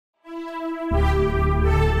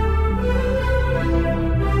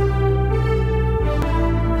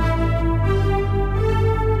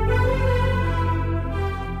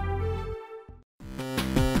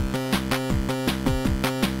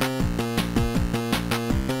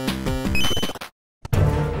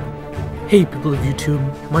Hey people of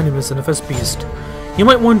YouTube, my name is NFS Beast. You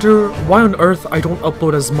might wonder why on earth I don't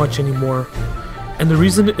upload as much anymore. And the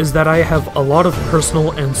reason is that I have a lot of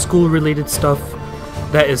personal and school related stuff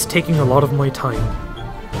that is taking a lot of my time.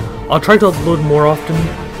 I'll try to upload more often,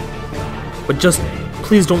 but just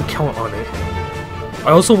please don't count on it.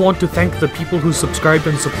 I also want to thank the people who subscribed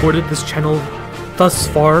and supported this channel thus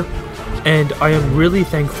far, and I am really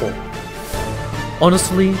thankful.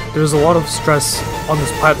 Honestly, there's a lot of stress on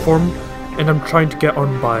this platform, and I'm trying to get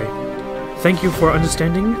on by. Thank you for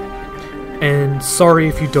understanding, and sorry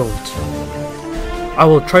if you don't. I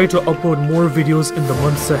will try to upload more videos in the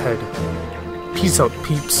months ahead. Peace out,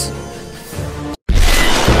 peeps.